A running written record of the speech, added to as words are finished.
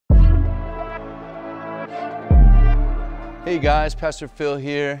Hey guys, Pastor Phil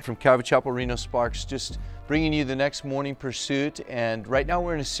here from Calvary Chapel, Reno Sparks, just bringing you the next morning pursuit. And right now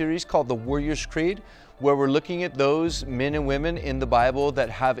we're in a series called The Warrior's Creed, where we're looking at those men and women in the Bible that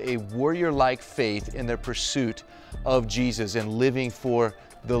have a warrior-like faith in their pursuit of Jesus and living for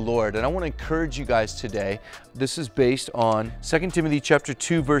the Lord. And I want to encourage you guys today. This is based on 2 Timothy chapter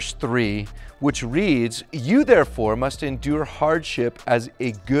 2, verse 3, which reads, "You therefore must endure hardship as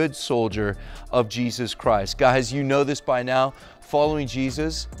a good soldier of Jesus Christ." Guys, you know this by now. Following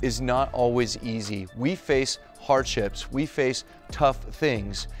Jesus is not always easy. We face hardships. We face tough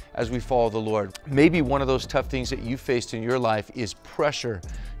things as we follow the Lord. Maybe one of those tough things that you faced in your life is pressure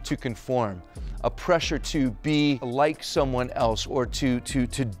to conform, a pressure to be like someone else, or to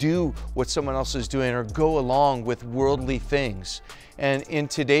do what someone else is doing, or go along with worldly things. And in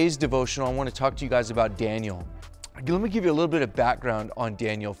today's devotional, I want to talk to you guys about Daniel. Let me give you a little bit of background on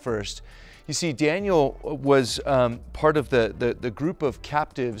Daniel first. You see, Daniel was part of the group of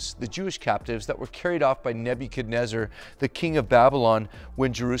captives, the Jewish captives that were carried off by Nebuchadnezzar, the king of Babylon,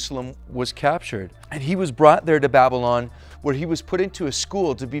 when Jerusalem was captured. And he was brought there to Babylon, where he was put into a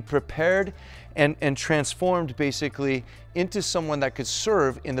school to be prepared and transformed basically into someone that could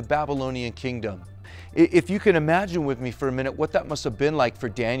serve in the Babylonian kingdom. If you can imagine with me for a minute what that must have been like for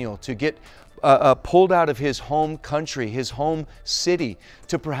Daniel to get pulled out of his home country, his home city,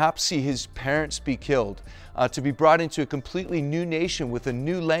 to perhaps see his parents be killed, to be brought into a completely new nation with a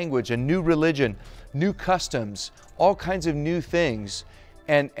new language, a new religion, new customs, all kinds of new things,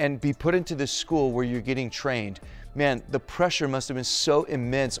 and be put into this school where you're getting trained. Man, the pressure must have been so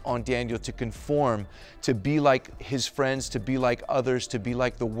immense on Daniel to conform, to be like his friends, to be like others, to be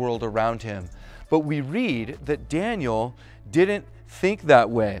like the world around him. But we read that Daniel didn't think that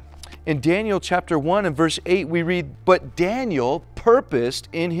way. In Daniel chapter 1 and verse 8, we read, "But Daniel purposed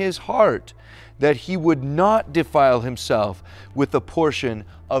in his heart that he would not defile himself with a portion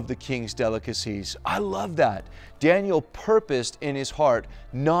of the king's delicacies." I love that. Daniel purposed in his heart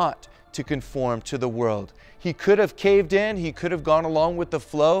not to conform to the world. He could have caved in, he could have gone along with the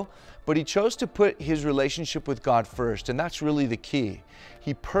flow, but he chose to put his relationship with God first, and that's really the key.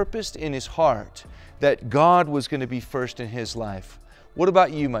 He purposed in his heart that God was going to be first in his life. What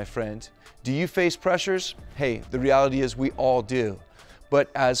about you, my friend? Do you face pressures? Hey, the reality is we all do. But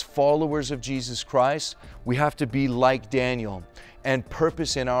as followers of Jesus Christ, we have to be like Daniel and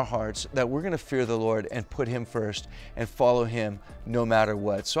purpose in our hearts that we're going to fear the Lord and put Him first and follow Him no matter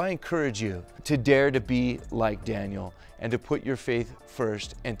what. So I encourage you to dare to be like Daniel and to put your faith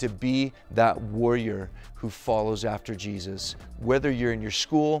first and to be that warrior who follows after Jesus. Whether you're in your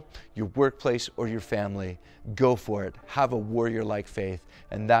school, your workplace, or your family, go for it. Have a warrior-like faith.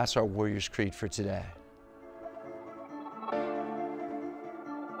 And that's our Warrior's Creed for today.